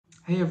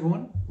Hey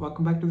everyone,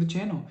 welcome back to the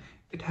channel.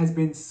 It has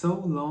been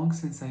so long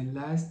since I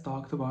last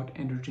talked about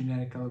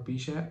androgenic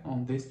alopecia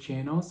on this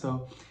channel,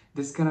 so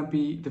this is gonna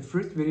be the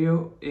first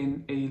video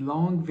in a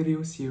long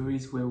video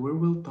series where we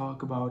will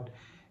talk about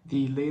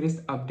the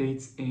latest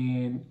updates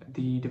in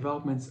the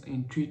developments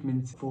in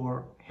treatments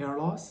for hair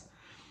loss.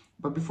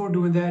 But before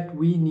doing that,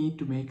 we need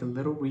to make a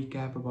little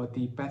recap about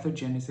the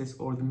pathogenesis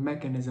or the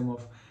mechanism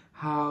of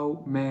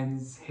how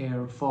men's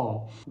hair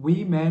fall.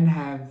 We men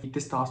have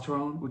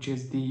testosterone, which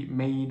is the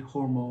main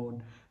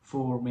hormone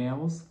for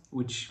males,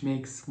 which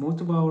makes most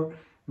of our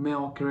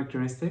male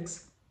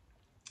characteristics.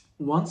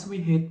 Once we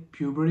hit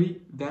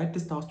puberty, that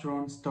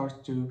testosterone starts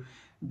to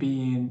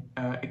being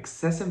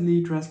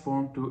excessively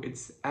transformed to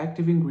its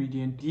active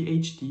ingredient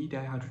DHT,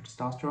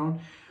 dihydrotestosterone,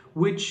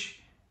 which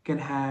can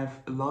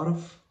have a lot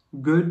of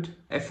good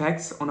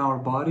effects on our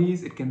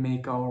bodies. It can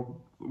make our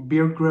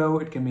beard grow,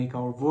 it can make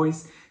our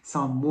voice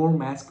sound more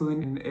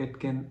masculine, and it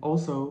can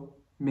also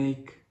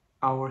make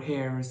our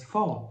hairs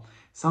fall.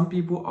 Some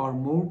people are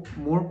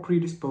more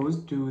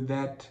predisposed to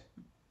that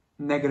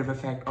negative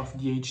effect of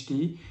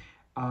DHT,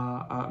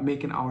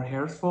 making our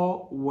hairs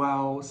fall,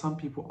 while some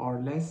people are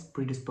less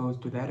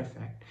predisposed to that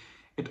effect.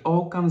 It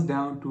all comes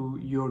down to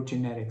your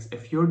genetics.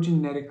 If you're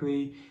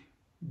genetically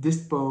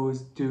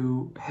disposed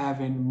to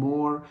having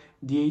more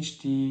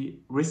DHT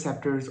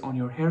receptors on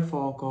your hair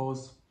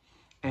follicles,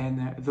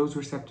 and those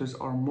receptors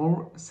are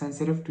more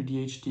sensitive to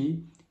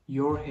DHT,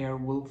 your hair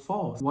will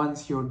fall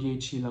once your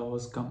DHT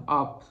levels come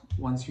up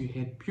once you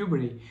hit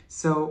puberty.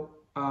 So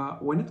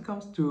when it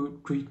comes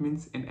to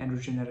treatments in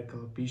androgenic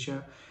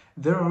alopecia,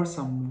 there are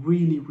some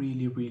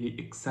really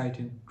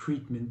exciting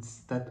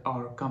treatments that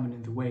are coming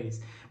in the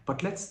ways.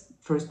 But let's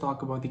first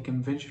talk about the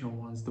conventional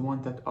ones, the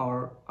ones that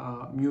are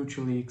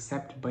mutually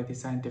accepted by the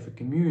scientific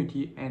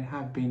community and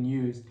have been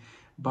used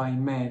by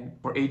men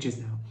for ages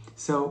now.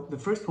 So the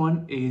first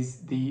one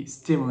is the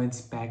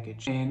stimulants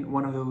package, and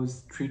one of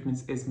those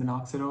treatments is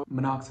Minoxidil.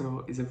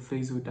 Minoxidil is a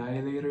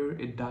vasodilator.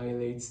 It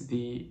dilates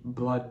the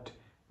blood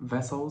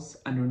vessels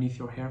underneath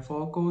your hair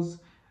follicles.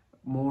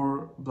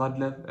 More blood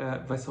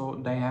vessel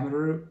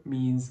diameter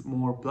means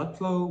more blood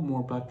flow.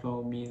 More blood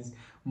flow means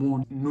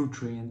more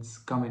nutrients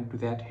come into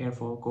that hair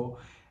follicle,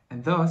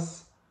 and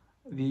thus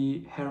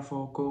the hair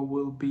follicle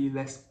will be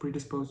less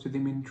predisposed to the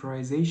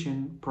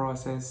miniaturization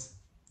process,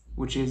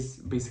 which is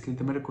basically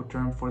the medical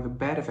term for the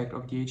bad effect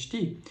of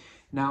DHT.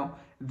 Now,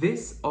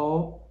 this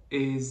all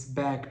is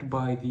backed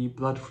by the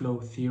blood flow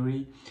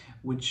theory,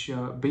 which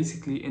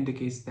basically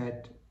indicates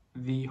that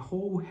the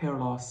whole hair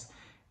loss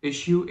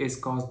issue is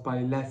caused by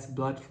less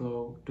blood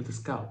flow to the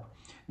scalp.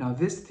 Now,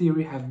 this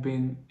theory has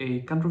been a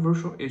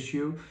controversial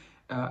issue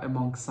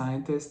among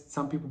scientists.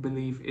 Some people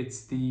believe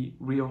it's the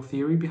real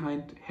theory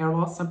behind hair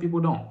loss, some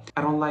people don't.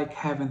 I don't like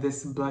having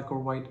this black or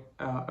white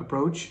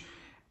approach,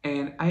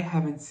 and I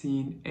haven't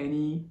seen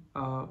any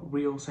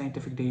real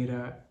scientific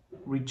data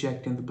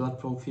rejecting the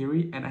blood flow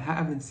theory, and I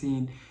haven't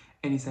seen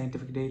any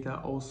scientific data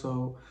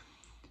also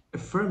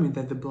affirming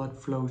that the blood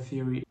flow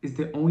theory is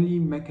the only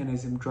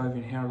mechanism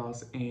driving hair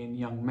loss in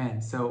young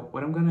men. So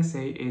what I'm gonna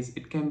say is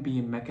it can be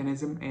a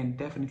mechanism, and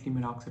definitely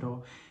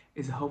minoxidil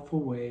is a helpful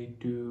way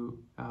to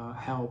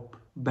help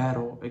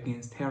battle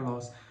against hair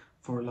loss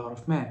for a lot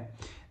of men.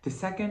 The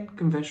second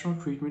conventional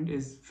treatment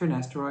is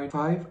finasteride.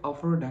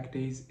 5-alpha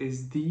reductase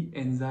is the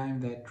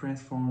enzyme that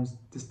transforms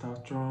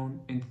testosterone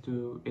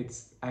into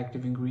its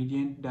active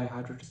ingredient,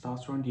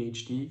 dihydrotestosterone,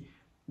 DHT,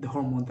 the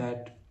hormone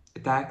that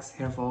attacks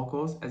hair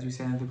follicles, as we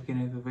said at the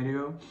beginning of the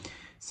video.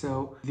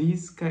 So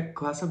these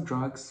class of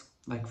drugs,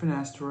 like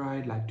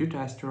finasteride, like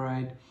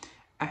dutasteride,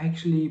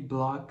 actually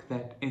block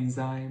that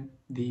enzyme,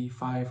 the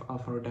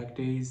 5-alpha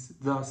reductase,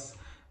 thus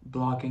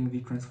blocking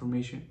the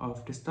transformation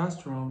of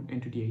testosterone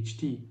into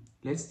DHT.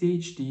 Less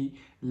DHT,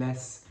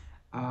 less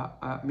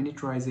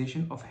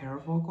miniaturization of hair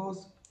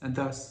follicles, and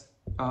thus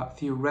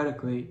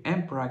theoretically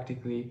and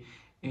practically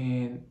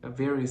in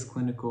various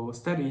clinical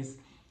studies,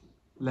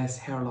 less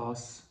hair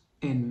loss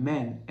in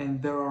men.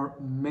 And there are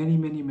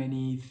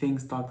many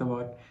things talked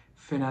about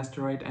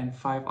finasteride and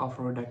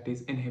 5-alpha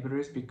reductase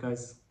inhibitors,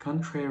 because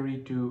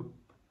contrary to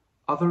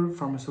other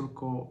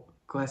pharmaceutical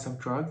class of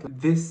drugs,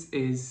 this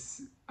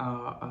is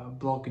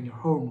blocking your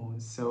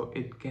hormones, so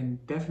it can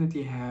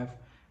definitely have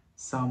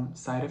some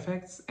side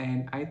effects,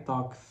 and I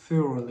talk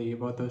thoroughly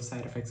about those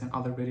side effects in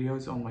other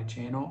videos on my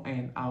channel,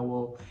 and I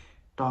will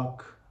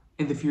talk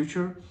in the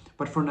future.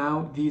 But for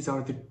now, these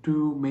are the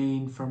two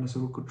main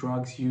pharmaceutical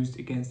drugs used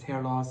against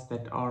hair loss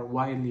that are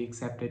widely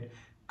accepted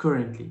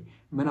currently: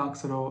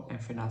 minoxidil and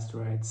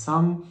finasteride.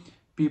 Some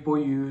people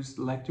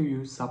like to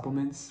use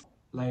supplements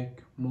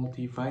like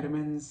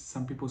multivitamins.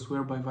 Some people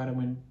swear by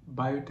vitamin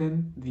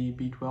biotin, the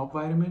B12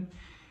 vitamin,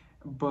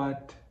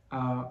 but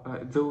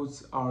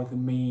those are the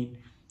main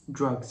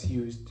drugs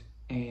used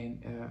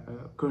and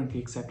currently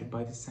accepted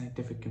by the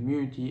scientific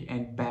community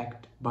and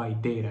backed by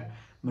data: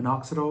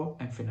 minoxidil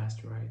and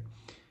finasteride.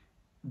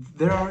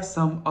 There are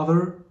some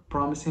other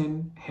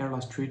promising hair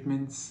loss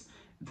treatments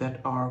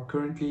that are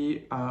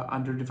currently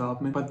under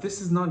development, but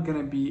this is not going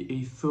to be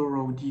a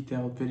thorough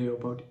detailed video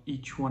about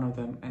each one of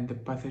them and the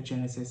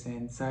pathogenesis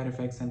and side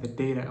effects and the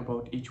data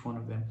about each one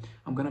of them.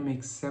 I'm going to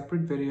make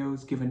separate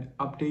videos giving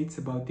updates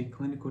about the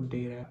clinical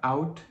data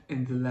out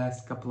in the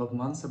last couple of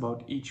months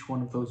about each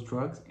one of those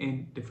drugs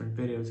in different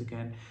videos.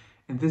 Again,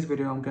 in this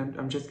video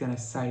I'm just gonna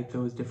cite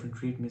those different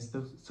treatments.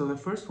 So the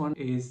first one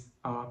is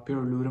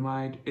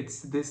Pyrilutamide.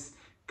 It's this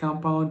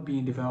compound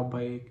being developed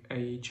by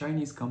a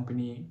Chinese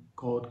company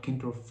called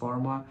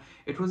Pharma.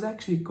 It was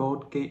actually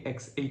called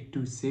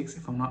KX826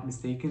 if I'm not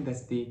mistaken.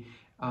 That's the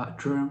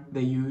term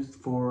they used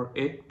for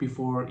it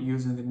before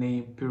using the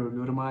name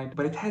Pyrilutamide.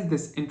 But it has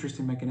this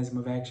interesting mechanism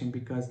of action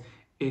because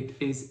it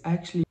is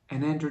actually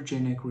an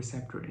androgenic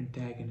receptor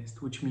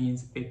antagonist, which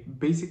means it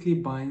basically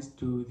binds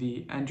to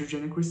the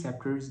androgenic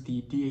receptors,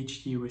 the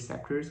DHT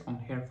receptors on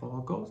hair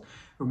follicles.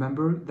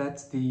 Remember,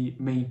 that's the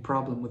main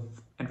problem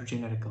with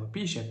androgenic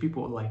alopecia.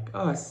 People like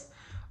us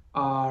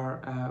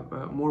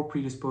are more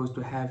predisposed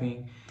to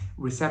having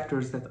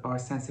receptors that are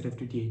sensitive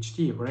to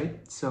DHT, right?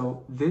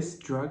 So this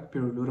drug,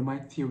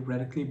 Pyrilutamide,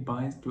 theoretically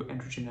binds to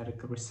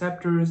androgenic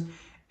receptors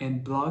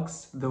and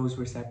blocks those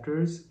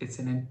receptors. It's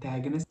an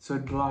antagonist, so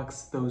it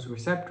blocks those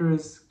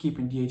receptors,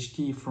 keeping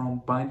DHT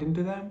from binding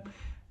to them,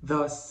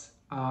 thus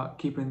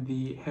keeping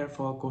the hair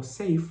follicle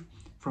safe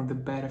from the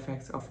bad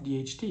effects of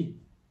DHT.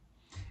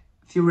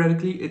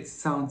 Theoretically, it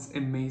sounds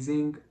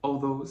amazing,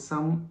 although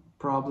some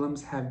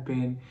problems have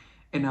been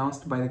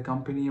announced by the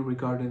company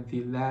regarding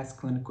the last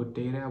clinical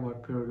data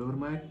about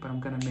Pyrilutamide, but I'm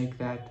gonna make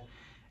that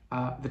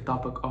the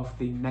topic of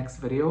the next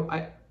video.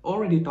 I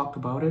already talked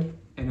about it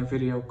in a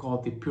video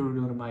called the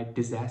Pyrilutamide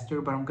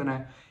disaster, but I'm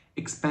gonna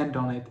expand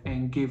on it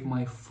and give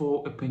my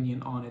full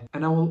opinion on it.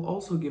 And I will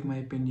also give my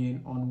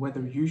opinion on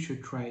whether you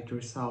should try it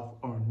yourself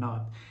or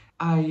not.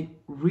 I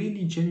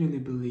really genuinely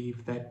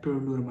believe that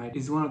Pyrilutamide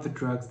is one of the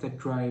drugs that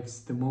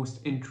drives the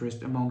most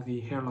interest among the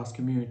hair loss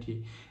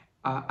community.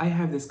 I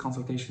have this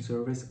consultation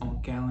service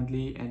on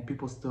Calendly, and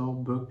people still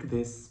book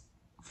this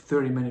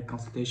 30-minute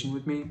consultation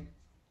with me,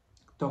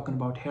 talking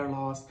about hair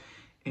loss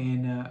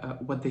and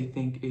what they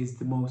think is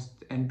the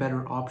most and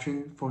better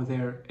option for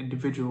their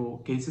individual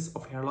cases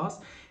of hair loss.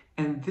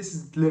 And this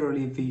is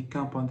literally the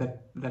compound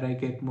that I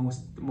get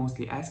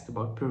mostly asked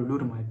about,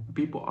 Pyrilutamide.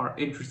 People are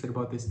interested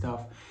about this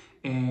stuff,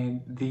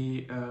 and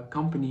the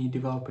company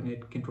developing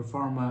it,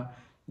 Pharma,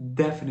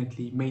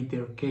 definitely made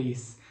their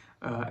case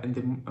in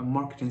the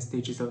marketing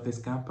stages of this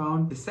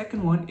compound. The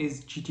second one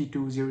is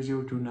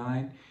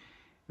GT20029.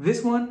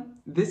 This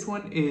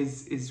one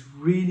is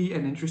really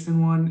an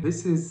interesting one.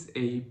 This is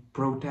a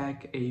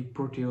PROTAC, a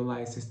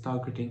proteolysis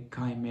targeting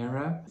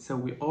chimera. So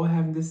we all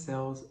have in the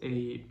cells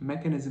a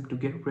mechanism to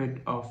get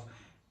rid of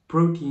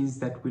proteins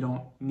that we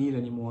don't need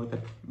anymore,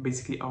 that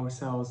basically our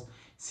cells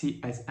see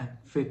as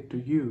unfit to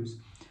use.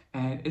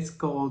 And it's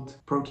called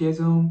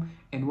proteasome.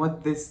 And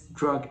what this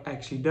drug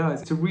actually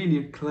does, it's a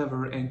really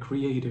clever and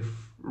creative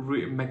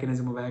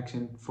mechanism of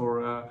action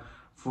for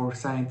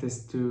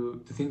scientists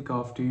to think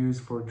of, to use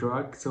for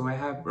drugs. So I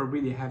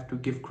really have to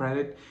give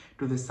credit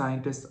to the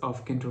scientists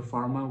of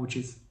Pharma, which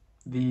is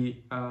the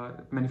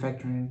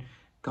manufacturing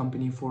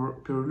company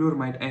for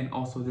Pyrilutamide and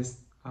also this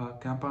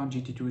compound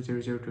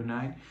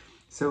GT20029.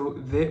 So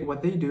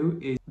what they do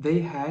is they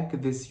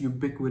hack this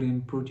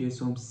ubiquitin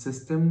proteasome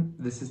system,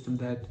 the system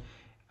that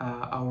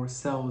our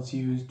cells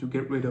use to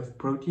get rid of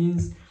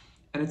proteins.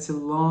 And it's a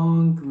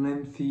long,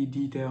 lengthy,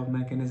 detailed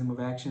mechanism of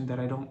action that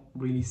I don't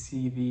really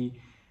see the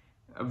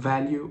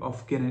value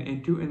of getting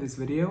into in this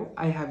video.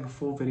 I have a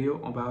full video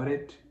about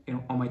it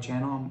on my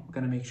channel. I'm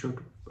gonna make sure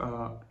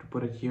to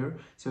put it here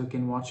so you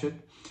can watch it.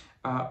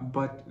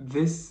 But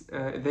this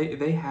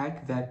they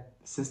hack that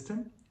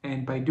system,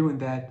 and by doing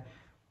that,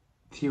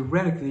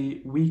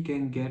 theoretically we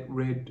can get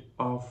rid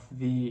of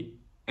the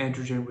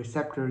androgen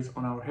receptors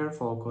on our hair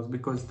follicles,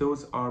 because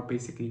those are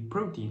basically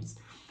proteins.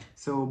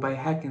 So by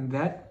hacking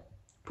that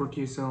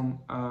proteasome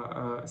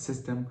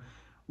system,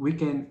 we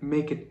can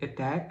make it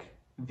attack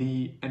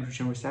the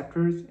androgen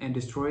receptors and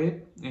destroy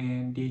it,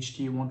 and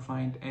DHT won't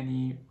find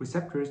any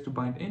receptors to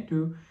bind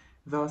into,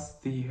 thus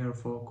the hair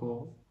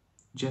follicle,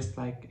 just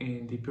like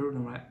in the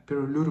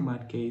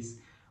Pyrilutamide case,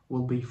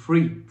 will be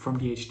free from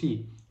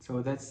DHT.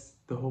 So that's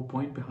the whole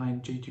point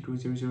behind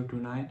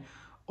GT20029.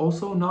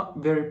 Also, not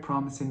very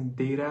promising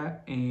data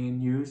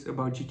and news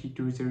about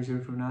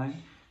GT20029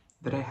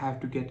 that I have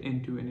to get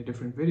into in the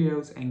different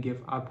videos and give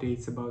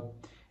updates about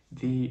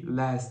the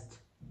last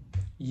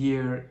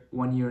year,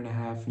 1.5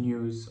 years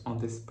news on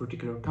this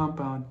particular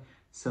compound.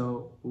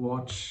 So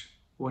watch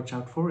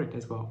out for it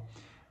as well.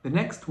 The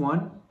next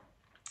one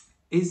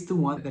is the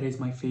one that is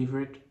my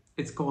favorite.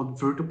 It's called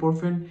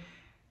Verteporfin.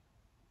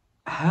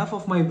 Half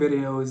of my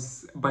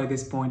videos by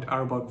this point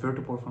are about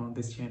Verteporfin on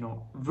this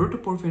channel.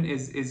 Verteporfin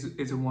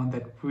is a one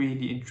that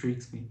really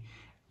intrigues me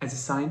as a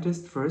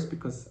scientist, first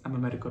because I'm a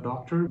medical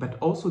doctor, but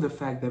also the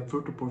fact that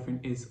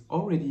Verteporfin is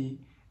already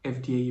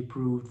FDA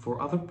approved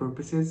for other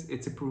purposes.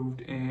 It's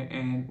approved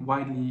and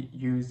widely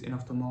used in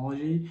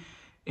ophthalmology.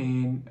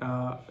 in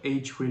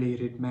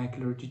age-related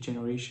macular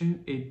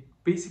degeneration. It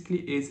basically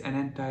is an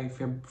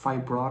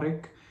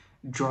anti-fibrotic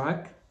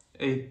drug.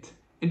 It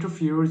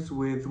interferes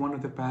with one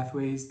of the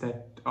pathways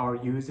that are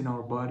used in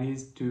our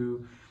bodies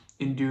to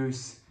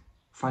induce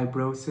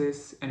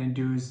fibrosis and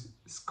induce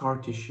scar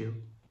tissue.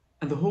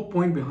 And the whole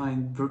point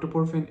behind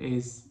Verteporfin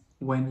is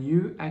when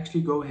you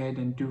actually go ahead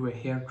and do a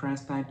hair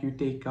transplant, you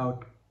take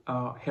out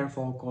hair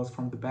follicles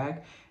from the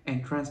back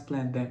and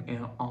transplant them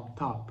on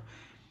top.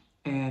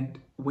 And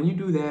when you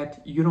do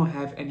that, you don't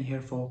have any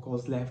hair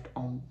follicles left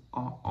on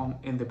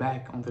in the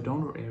back on the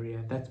donor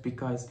area. That's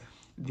because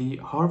the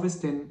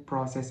harvesting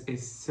process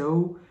is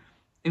so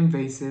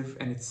invasive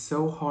and it's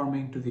so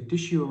harming to the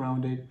tissue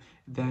around it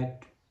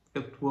that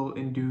it will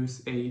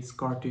induce a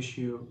scar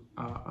tissue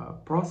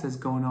process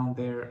going on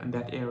there in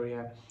that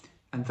area,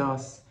 and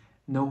thus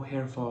no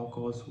hair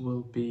follicles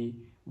will be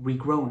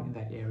regrown in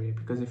that area.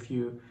 Because if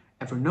you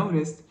ever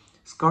noticed,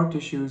 scar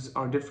tissues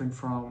are different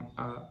from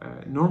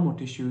normal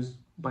tissues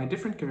by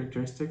different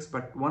characteristics,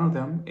 but one of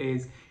them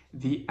is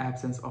the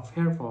absence of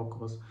hair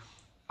follicles.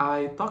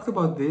 I talked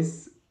about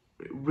this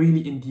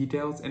really in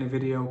details in a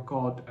video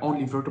called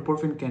Only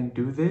Verteporfin Can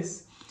Do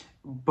This,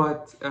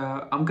 but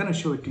I'm gonna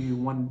show it to you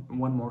one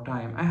more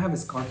time. I have a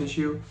scar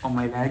tissue on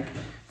my leg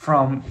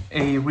from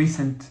a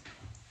recent,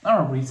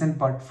 not recent,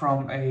 but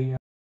from a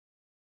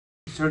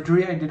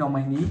surgery I did on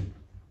my knee.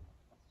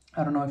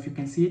 I don't know if you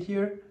can see it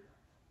here.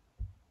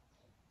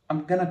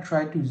 I'm gonna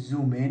try to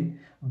zoom in,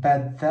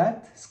 but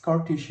that scar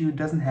tissue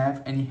doesn't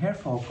have any hair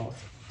follicles.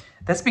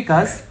 That's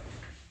because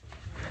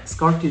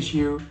scar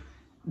tissue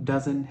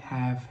doesn't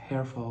have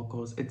hair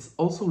follicles. It's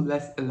also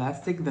less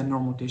elastic than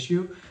normal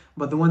tissue,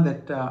 but the one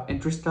that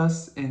interests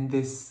us in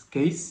this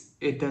case,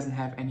 it doesn't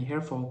have any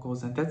hair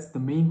follicles, and that's the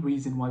main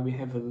reason why we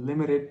have a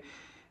limited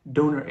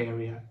donor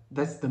area.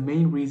 That's the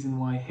main reason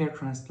why hair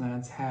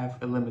transplants have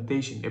a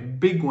limitation, a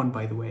big one,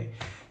 by the way.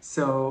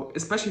 So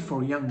especially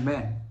for young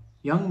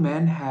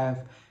men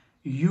have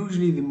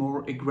usually the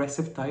more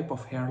aggressive type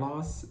of hair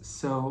loss,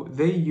 so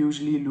they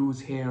usually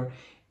lose hair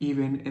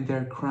even in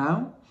their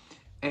crown,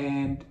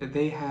 and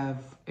they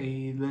have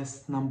a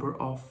less number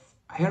of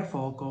hair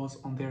follicles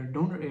on their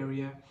donor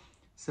area.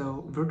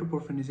 So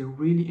Verteporfin is a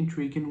really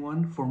intriguing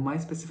one for my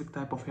specific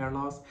type of hair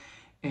loss,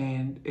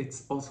 and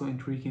it's also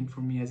intriguing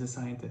for me as a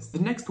scientist. The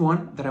next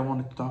one that I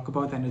wanted to talk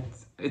about, and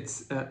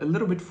it's a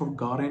little bit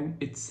forgotten,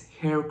 it's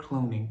hair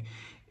cloning.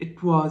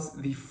 It was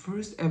the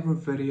first ever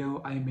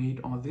video I made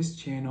on this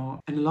channel,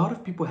 and a lot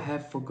of people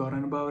have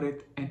forgotten about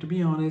it, and to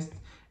be honest,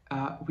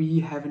 we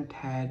haven't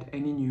had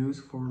any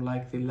news for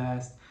like the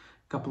last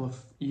couple of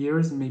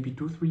years, maybe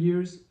 2-3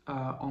 years,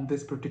 on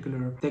this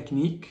particular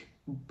technique.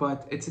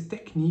 But it's a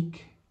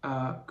technique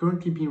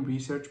currently being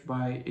researched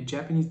by a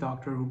Japanese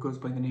doctor who goes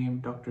by the name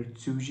Dr.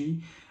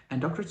 Tsuji, and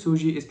Dr.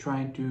 Tsuji is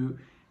trying to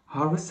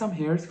harvest some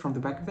hairs from the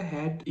back of the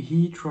head.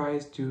 He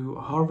tries to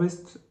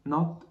harvest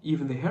not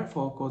even the hair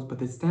follicles but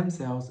the stem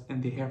cells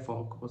in the hair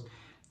follicles,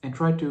 and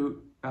try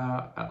to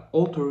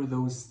alter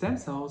those stem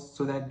cells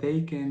so that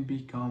they can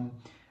become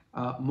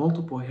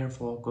multiple hair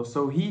follicles.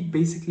 So he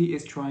basically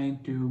is trying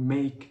to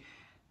make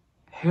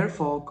hair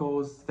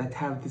follicles that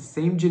have the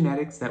same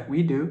genetics that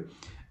we do,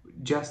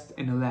 just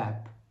in a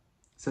lab,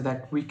 so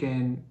that we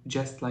can,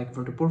 just like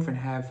Verteporfin,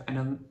 have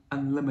an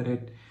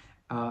unlimited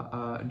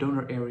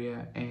donor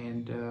area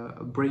and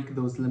break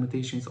those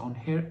limitations on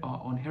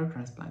hair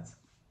transplants.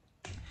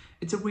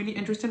 It's a really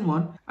interesting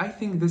one. I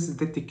think this is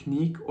the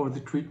technique or the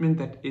treatment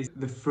that is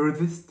the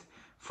furthest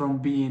from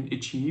being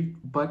achieved,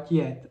 but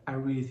yet I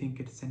really think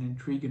it's an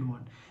intriguing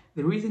one.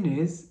 The reason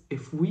is,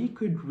 if we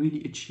could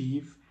really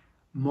achieve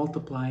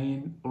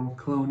multiplying or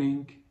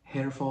cloning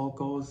hair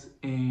follicles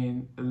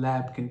in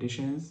lab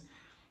conditions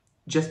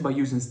just by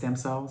using stem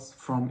cells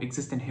from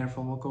existing hair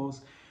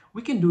follicles,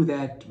 we can do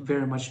that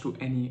very much to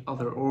any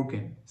other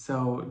organ.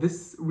 So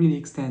this really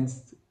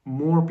extends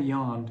more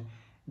beyond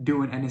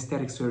doing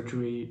anesthetic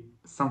surgery,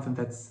 something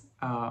that's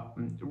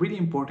really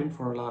important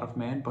for a lot of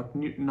men, but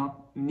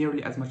not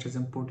nearly as much as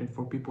important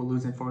for people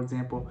losing, for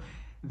example,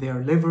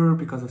 their liver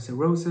because of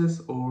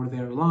cirrhosis, or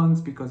their lungs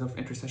because of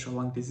interstitial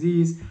lung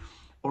disease,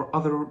 or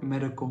other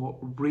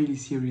really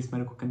serious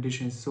medical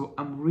conditions. So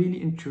I'm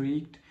really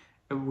intrigued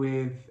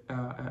with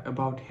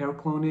about hair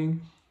cloning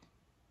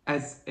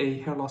as a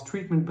hair loss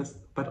treatment,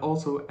 but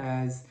also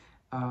as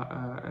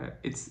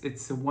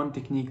it's one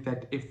technique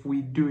that, if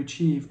we do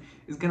achieve,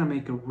 is gonna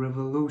make a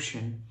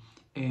revolution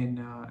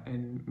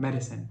in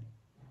medicine.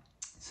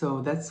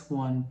 So that's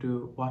one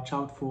to watch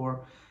out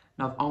for,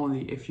 not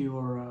only if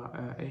you're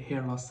a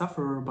hair loss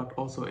sufferer, but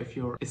also if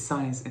you're a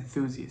science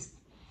enthusiast.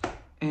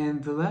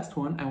 And the last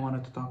one I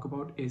wanted to talk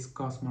about is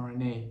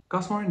CosmeRNA.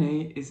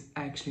 CosmeRNA is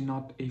actually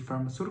not a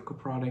pharmaceutical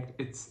product,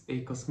 it's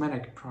a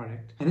cosmetic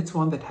product. And it's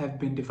one that have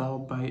been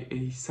developed by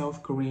a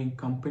South Korean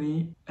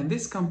company. And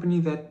this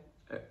company that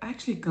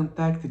actually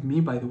contacted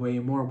me, by the way,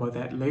 more about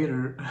that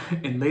later,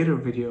 in later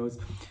videos,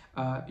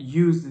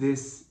 used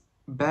this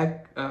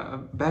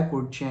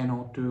backward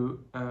channel to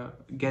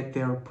get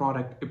their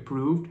product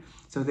approved.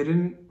 So they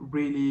didn't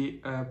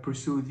really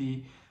pursue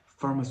the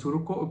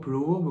pharmaceutical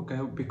approval,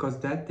 because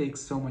that takes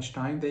so much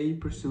time. They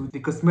pursue the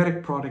cosmetic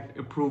product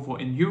approval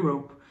in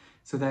Europe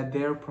so that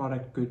their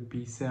product could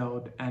be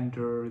sold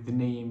under the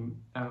name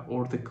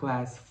or the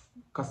class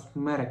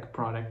cosmetic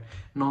product,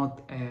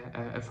 not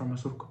a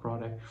pharmaceutical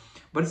product.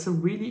 But it's a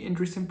really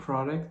interesting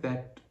product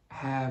that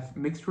have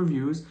mixed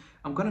reviews.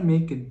 I'm gonna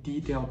make a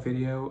detailed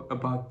video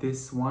about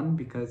this one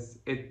because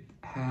it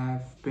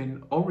have been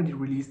already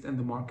released in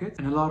the market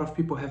and a lot of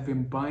people have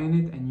been buying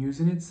it and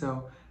using it. So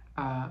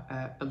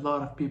a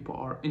lot of people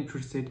are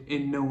interested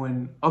in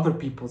knowing other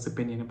people's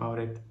opinion about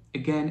it.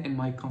 Again, in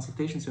my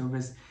consultation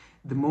service,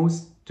 the most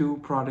two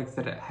products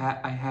that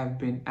I have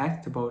been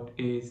asked about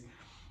is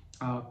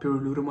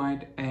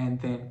Pyrilutamide and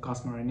then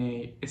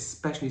CosmeRNA,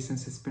 especially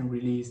since it's been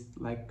released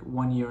like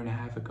 1.5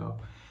 years ago.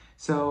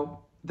 So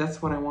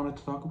that's what I wanted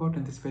to talk about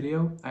in this video.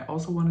 I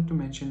also wanted to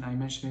mention, I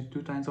mentioned it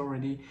 2 times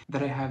already,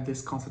 that I have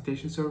this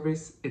consultation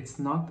service. It's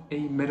not a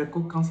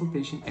medical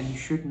consultation and you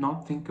should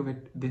not think of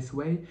it this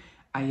way.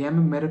 I am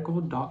a medical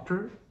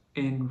doctor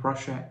in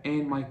Russia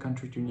and my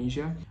country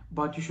Tunisia,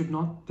 but you should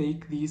not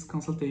take these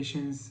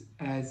consultations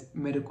as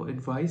medical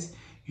advice.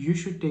 You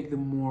should take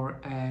them more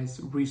as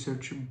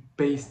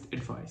research-based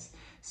advice.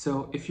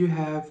 So if you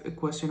have a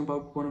question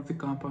about one of the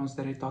compounds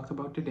that I talked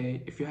about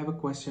today, if you have a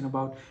question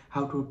about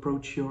how to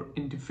approach your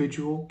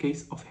individual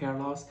case of hair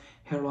loss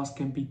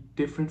can be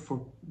different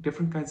for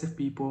different kinds of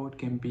people. It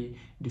can be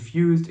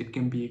diffused, it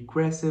can be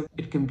aggressive,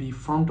 it can be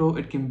frontal,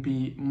 it can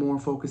be more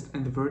focused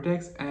in the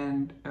vertex,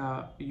 and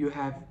you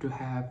have to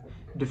have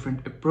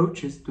different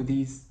approaches to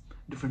these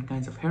different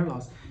kinds of hair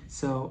loss.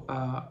 So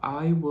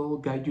I will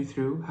guide you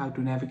through how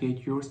to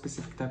navigate your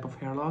specific type of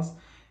hair loss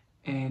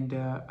and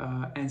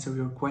answer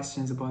your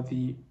questions about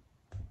the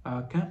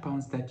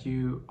compounds that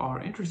you are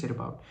interested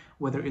about,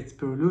 whether it's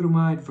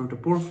Pyrilutamide,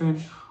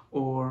 Verteporfin,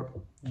 or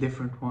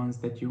different ones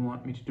that you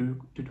want me to do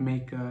to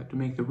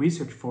make the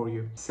research for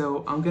you.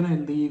 So I'm gonna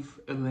leave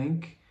a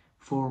link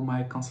for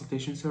my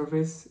consultation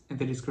service in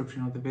the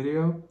description of the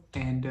video,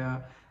 and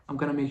I'm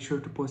gonna make sure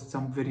to post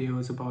some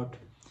videos about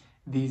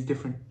these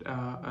different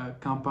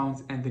compounds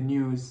and the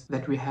news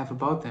that we have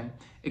about them.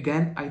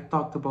 Again, I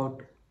talked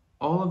about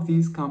all of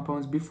these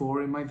compounds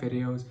before in my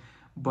videos,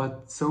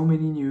 but so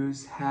many news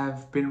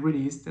have been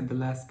released in the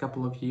last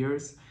couple of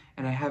years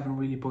and I haven't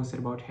really posted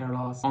about hair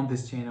loss on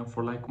this channel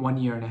for like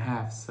 1.5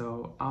 years.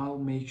 So I'll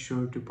make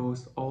sure to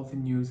post all the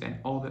news and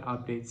all the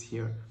updates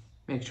here.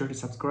 Make sure to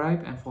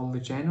subscribe and follow the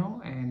channel,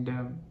 and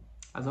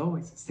as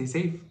always, stay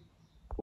safe.